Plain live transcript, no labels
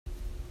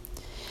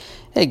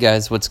Hey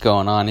guys, what's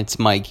going on? It's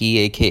Mikey,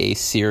 aka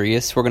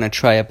Sirius. We're going to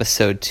try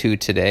episode 2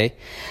 today.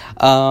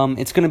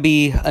 It's going to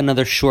be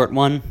another short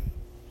one,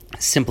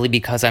 simply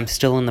because I'm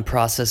still in the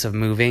process of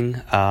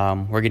moving.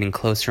 We're getting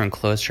closer and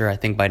closer. I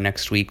think by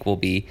next week we'll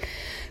be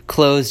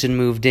closed and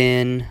moved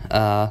in.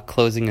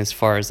 Closing as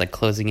far as like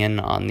closing in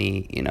on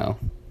the,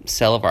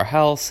 sale of our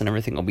house, and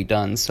everything will be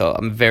done. So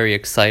I'm very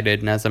excited,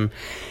 and as I'm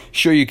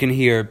sure you can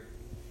hear,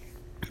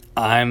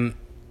 I'm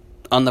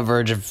on the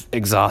verge of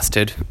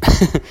exhausted.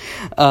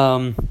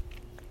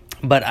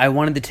 But I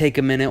wanted to take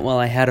a minute while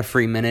I had a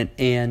free minute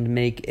and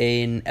make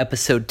an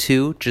episode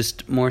 2,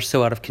 just more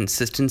so out of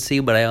consistency,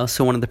 but I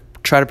also wanted to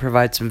try to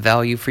provide some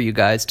value for you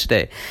guys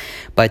today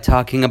by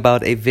talking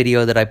about a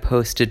video that I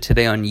posted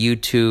today on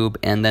YouTube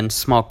and then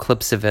small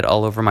clips of it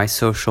all over my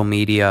social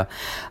media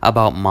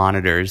about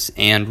monitors.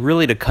 And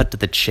really, to cut to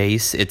the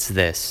chase, it's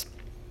this.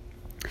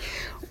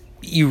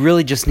 You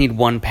really just need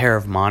one pair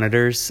of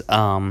monitors.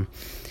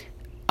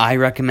 I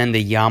recommend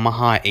the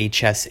Yamaha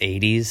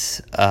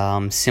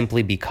HS80s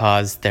simply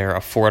because they're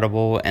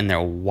affordable and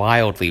they're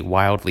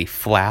wildly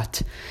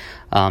flat.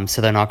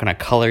 So they're not going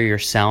to color your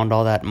sound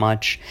all that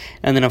much.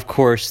 And then, of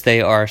course, they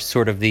are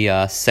sort of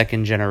the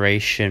second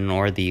generation,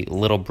 or the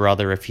little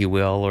brother, if you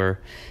will,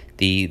 or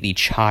the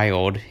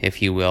child,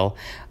 if you will,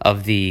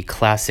 of the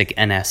classic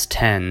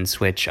NS10s,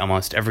 which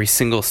almost every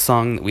single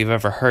song that we've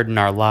ever heard in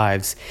our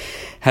lives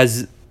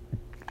has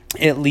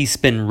at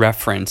least been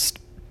referenced,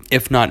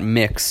 if not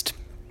mixed,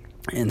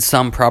 and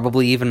some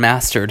probably even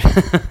mastered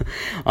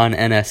on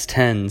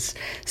NS10s.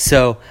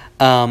 So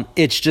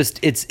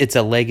it's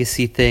a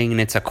legacy thing,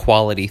 and it's a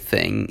quality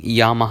thing.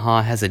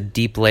 Yamaha has a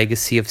deep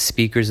legacy of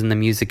speakers in the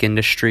music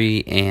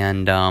industry,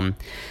 and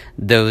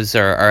those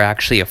are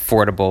actually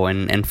affordable,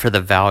 and for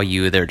the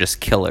value, they're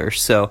just killer.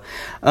 So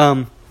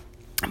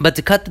but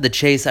to cut to the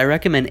chase, I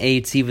recommend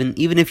 8s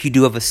even if you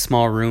do have a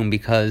small room,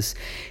 because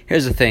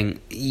here's the thing: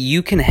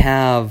 you can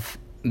have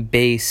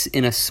bass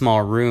in a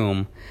small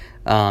room.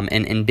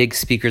 And big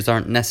speakers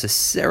aren't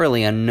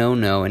necessarily a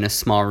no-no in a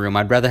small room.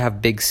 I'd rather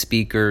have big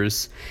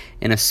speakers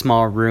in a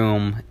small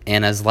room,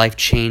 and as life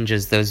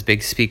changes, those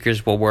big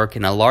speakers will work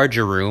in a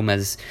larger room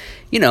as,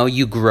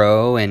 you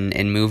grow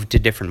and move to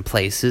different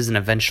places, and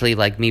eventually,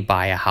 like me,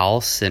 buy a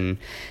house and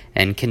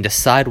can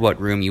decide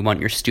what room you want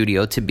your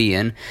studio to be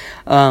in.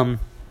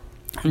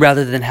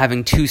 Rather than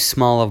having too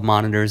small of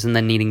monitors and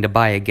then needing to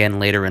buy again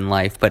later in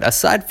life. But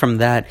aside from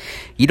that,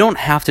 you don't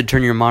have to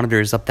turn your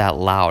monitors up that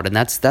loud. And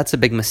that's a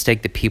big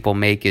mistake that people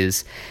make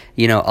is,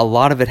 a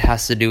lot of it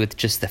has to do with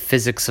just the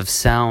physics of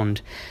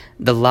sound.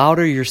 The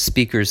louder your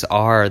speakers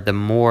are, the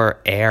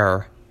more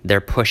air they're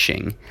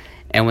pushing.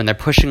 And when they're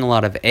pushing a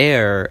lot of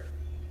air,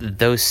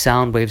 those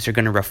sound waves are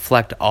going to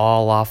reflect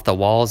all off the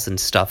walls and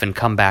stuff and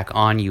come back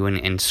on you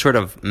and sort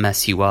of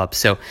mess you up.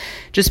 So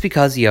just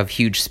because you have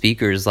huge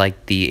speakers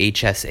like the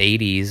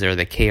HS80s or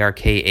the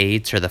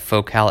KRK8s or the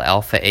Focal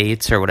Alpha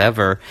 8s or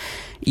whatever,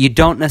 you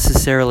don't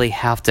necessarily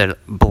have to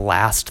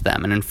blast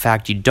them. And in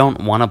fact, you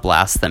don't want to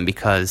blast them,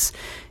 because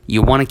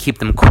you want to keep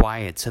them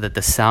quiet so that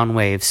the sound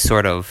waves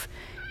sort of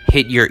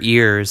hit your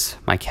ears.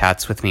 My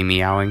cat's with me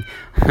meowing.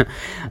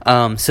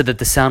 So that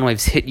the sound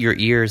waves hit your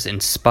ears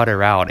and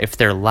sputter out. If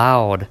they're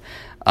loud,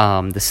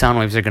 the sound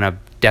waves are going to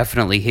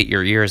definitely hit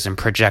your ears and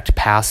project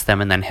past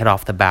them and then hit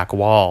off the back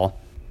wall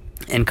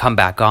and come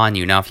back on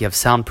you. Now, if you have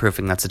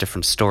soundproofing, that's a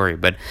different story,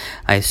 but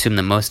I assume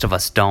that most of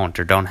us don't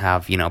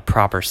have,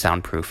 proper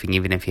soundproofing,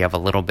 even if you have a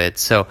little bit.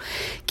 So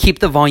keep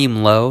the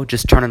volume low,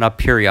 just turn it up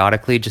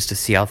periodically just to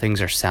see how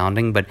things are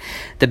sounding. But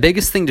the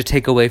biggest thing to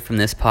take away from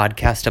this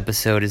podcast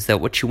episode is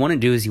that what you want to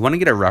do is you want to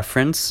get a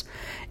reference,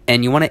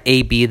 and you want to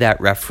A/B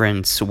that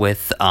reference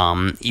with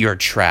your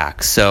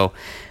track. So,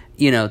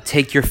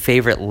 take your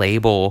favorite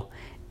label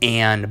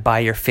and buy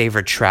your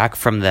favorite track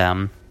from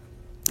them.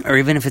 Or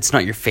even if it's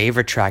not your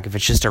favorite track, if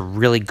it's just a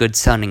really good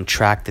sounding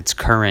track that's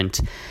current,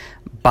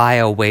 buy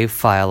a WAV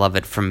file of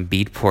it from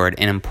Beatport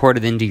and import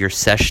it into your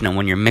session. And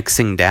when you're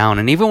mixing down,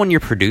 and even when you're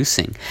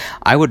producing,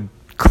 I would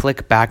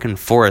click back and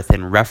forth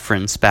and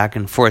reference back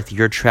and forth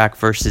your track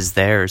versus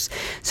theirs,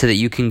 so that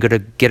you can get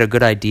a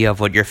good idea of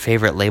what your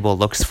favorite label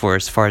looks for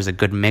as far as a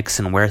good mix,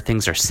 and where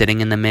things are sitting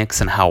in the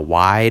mix, and how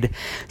wide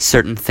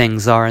certain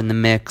things are in the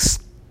mix.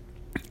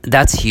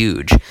 That's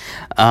huge.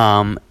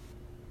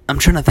 I'm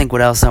trying to think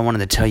what else I wanted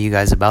to tell you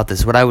guys about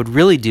this. What I would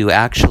really do,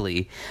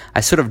 actually, I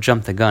sort of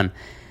jumped the gun.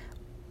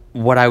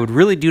 What I would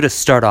really do to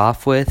start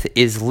off with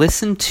is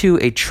listen to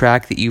a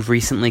track that you've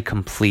recently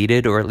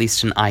completed, or at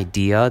least an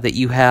idea that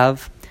you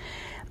have,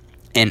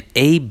 and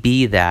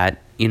A/B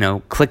that,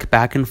 click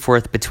back and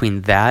forth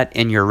between that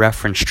and your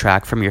reference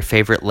track from your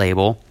favorite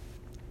label,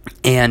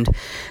 and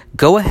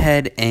go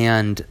ahead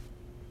and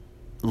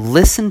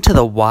listen to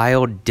the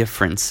wild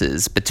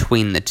differences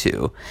between the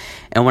two.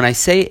 And when I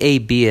say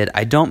A/B it,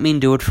 I don't mean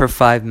do it for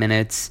 5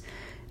 minutes.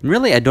 And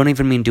really, I don't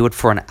even mean do it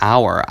for an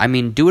hour. I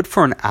mean do it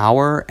for an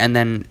hour and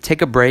then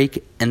take a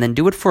break and then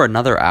do it for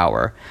another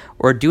hour.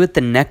 Or do it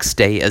the next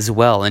day as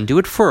well, and do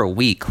it for a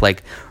week.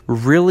 Like,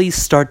 really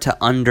start to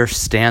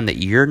understand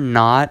that you're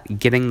not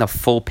getting the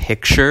full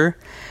picture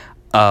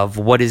of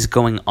what is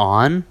going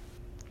on,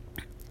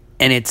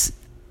 and it's,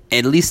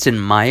 at least in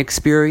my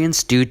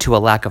experience, due to a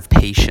lack of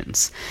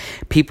patience.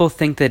 People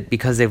think that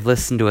because they've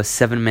listened to a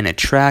 7-minute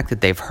track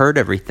that they've heard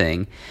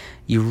everything.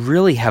 You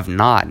really have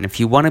not. And if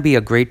you want to be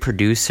a great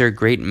producer,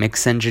 great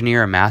mix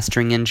engineer, a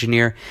mastering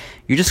engineer,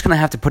 you're just going to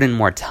have to put in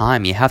more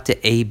time. You have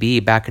to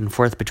A/B back and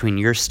forth between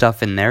your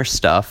stuff and their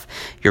stuff,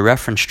 your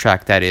reference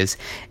track that is,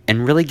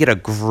 and really get a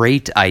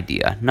great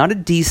idea. Not a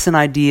decent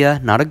idea,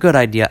 not a good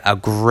idea, a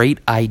great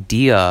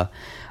idea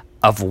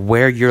of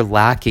where you're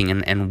lacking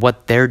and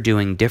what they're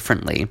doing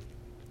differently.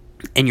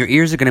 And your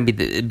ears are going to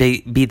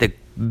be the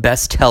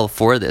best tell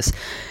for this.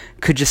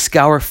 Could you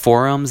scour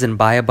forums and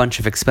buy a bunch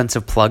of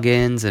expensive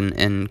plugins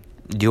and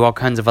do all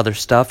kinds of other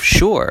stuff?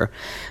 Sure.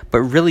 But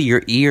really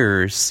your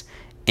ears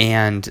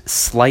and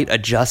slight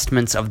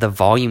adjustments of the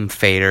volume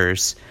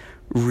faders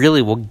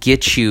really will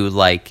get you,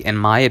 like, in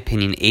my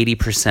opinion,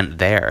 80%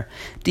 there.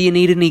 Do you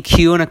need an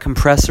EQ and a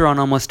compressor on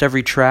almost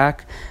every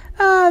track?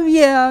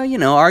 Yeah,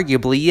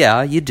 arguably,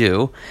 yeah, you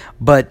do.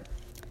 But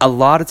a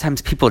lot of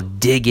times people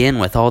dig in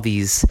with all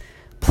these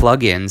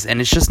plugins,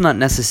 and it's just not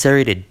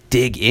necessary to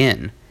dig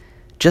in.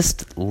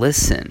 Just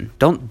listen.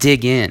 Don't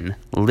dig in.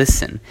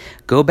 Listen.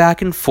 Go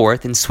back and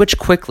forth and switch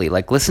quickly.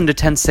 Like, listen to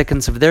 10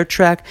 seconds of their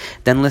track,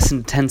 then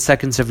listen to 10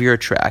 seconds of your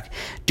track.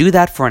 Do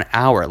that for an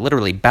hour,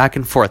 literally back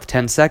and forth.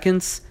 10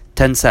 seconds,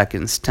 10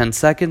 seconds, 10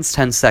 seconds,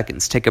 10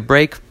 seconds. Take a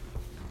break.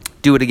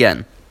 Do it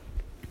again.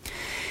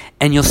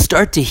 And you'll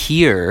start to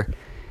hear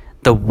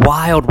the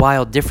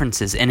wild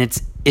differences, and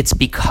it's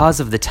because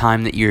of the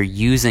time that you're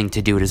using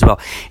to do it as well.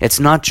 It's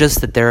not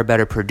just that they're a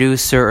better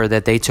producer or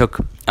that they took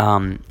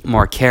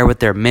more care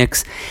with their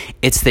mix.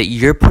 It's that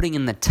you're putting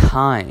in the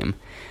time,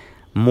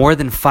 more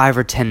than 5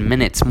 or 10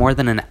 minutes, more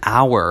than an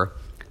hour,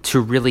 to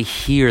really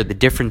hear the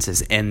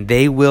differences. And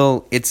they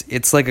will,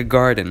 it's like a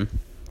garden.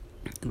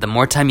 The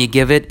more time you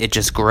give it, it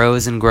just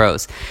grows and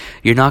grows.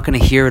 You're not going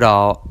to hear it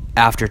all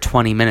after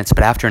 20 minutes,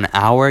 but after an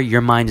hour,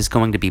 your mind is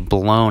going to be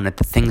blown at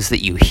the things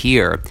that you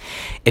hear.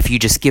 If you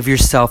just give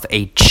yourself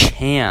a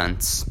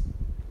chance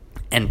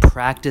and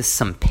practice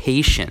some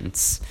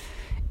patience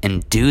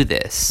and do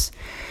this.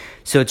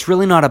 So it's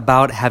really not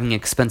about having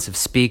expensive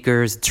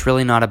speakers. It's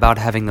really not about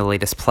having the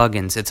latest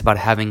plugins. It's about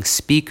having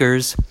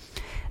speakers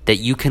that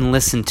you can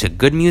listen to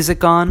good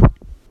music on,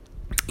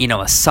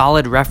 a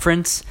solid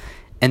reference,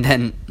 and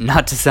then,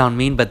 not to sound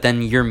mean, but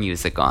then your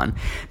music on.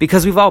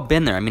 Because we've all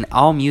been there. I mean,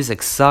 all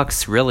music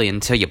sucks, really,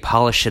 until you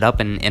polish it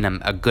up in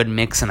a good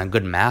mix and a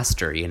good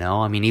master,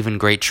 I mean, even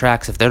great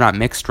tracks, if they're not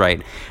mixed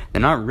right,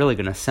 they're not really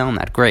going to sound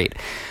that great.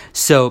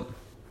 So,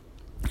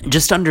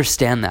 just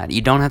understand that.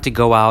 You don't have to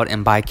go out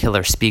and buy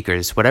killer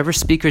speakers. Whatever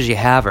speakers you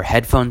have or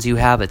headphones you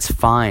have, it's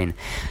fine.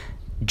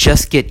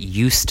 Just get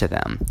used to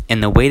them.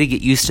 And the way to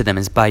get used to them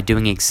is by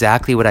doing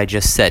exactly what I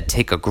just said.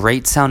 Take a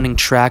great sounding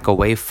track, a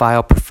WAV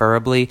file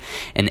preferably,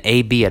 and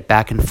A/B it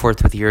back and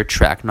forth with your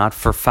track. Not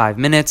for 5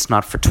 minutes,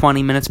 not for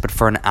 20 minutes, but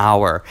for an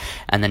hour.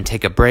 And then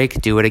take a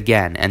break, do it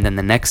again. And then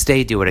the next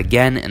day, do it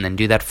again, and then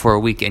do that for a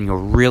week. And you'll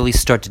really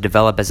start to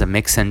develop as a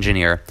mix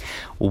engineer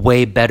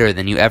way better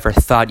than you ever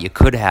thought you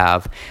could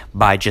have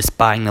by just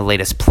buying the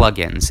latest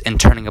plugins and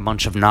turning a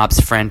bunch of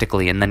knobs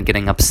frantically and then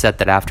getting upset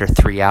that after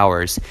 3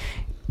 hours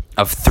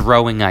of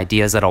throwing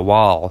ideas at a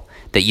wall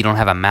that you don't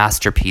have a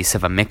masterpiece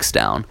of a mix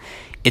down.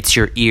 It's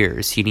your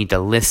ears. You need to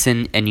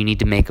listen, and you need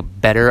to make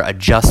better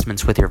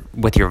adjustments with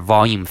your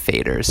volume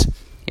faders.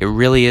 It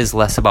really is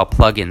less about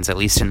plugins, at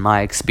least in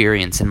my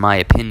experience, in my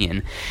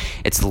opinion.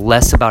 It's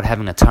less about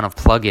having a ton of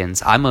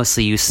plugins. I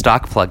mostly use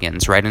stock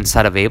plugins right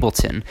inside of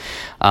Ableton,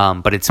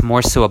 but it's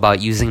more so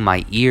about using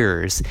my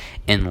ears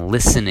and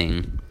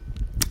listening,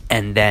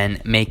 and then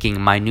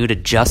making minute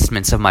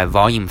adjustments of my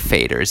volume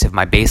faders. If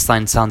my bass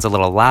line sounds a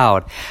little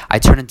loud, I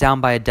turn it down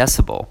by a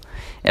decibel.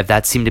 If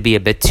that seemed to be a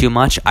bit too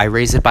much, I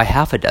raise it by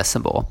half a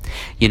decibel.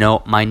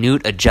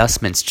 Minute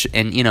adjustments.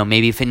 And,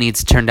 maybe if it needs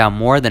to turn down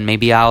more, then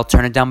maybe I'll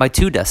turn it down by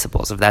 2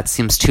 decibels. If that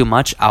seems too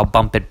much, I'll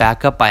bump it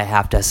back up by a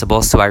half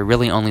decibel, so I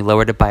really only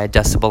lowered it by a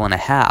decibel and a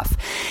half.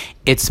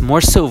 It's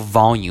more so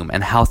volume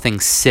and how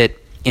things sit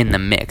in the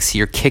mix.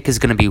 Your kick is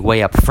going to be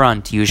way up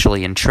front,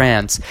 usually in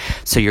trance,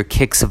 so your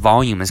kick's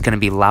volume is going to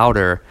be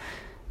louder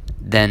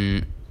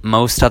than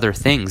most other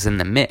things in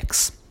the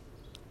mix.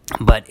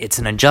 But it's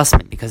an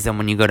adjustment, because then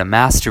when you go to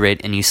master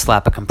it and you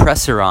slap a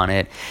compressor on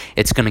it,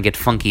 it's going to get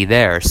funky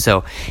there.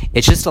 So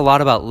it's just a lot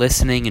about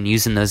listening and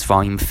using those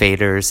volume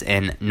faders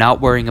and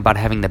not worrying about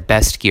having the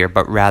best gear,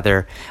 but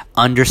rather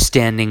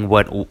understanding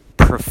what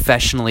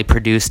professionally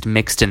produced,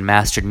 mixed, and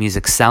mastered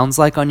music sounds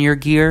like on your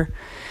gear,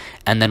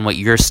 and then what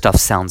your stuff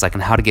sounds like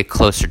and how to get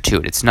closer to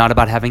it. It's not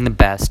about having the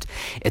best.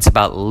 It's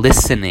about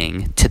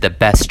listening to the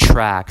best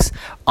tracks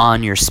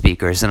on your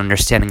speakers and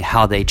understanding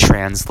how they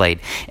translate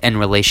in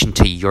relation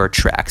to your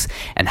tracks.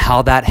 And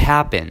how that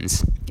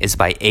happens is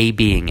by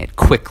A/Bing it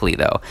quickly,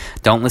 though.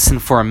 Don't listen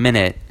for a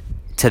minute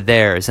to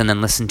theirs and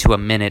then listen to a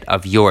minute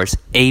of yours.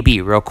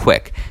 A/B real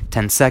quick.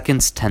 10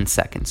 seconds, 10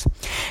 seconds.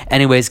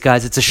 Anyways,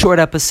 guys, it's a short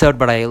episode,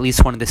 but I at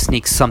least wanted to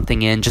sneak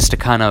something in just to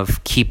kind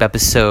of keep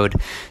episode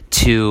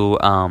 2,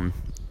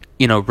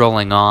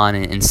 rolling on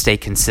and stay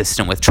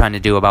consistent with trying to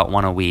do about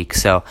one a week.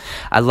 So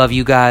I love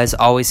you guys.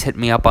 Always hit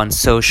me up on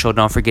social.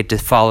 Don't forget to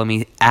follow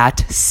me at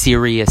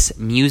Sirius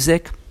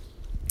Music.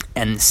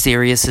 And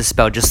Sirius is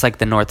spelled just like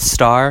the North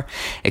Star,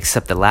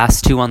 except the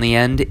last 2 on the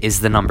end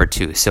is the number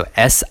 2. So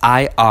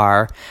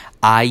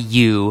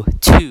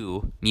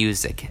SIRIU2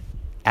 Music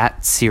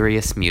at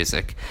Sirius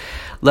Music.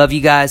 Love you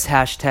guys.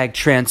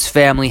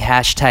 #TransFamily.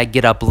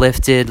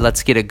 #GetUplifted.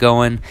 Let's get it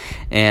going.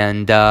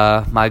 And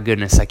my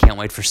goodness, I can't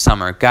wait for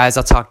summer. Guys,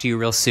 I'll talk to you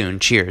real soon.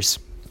 Cheers.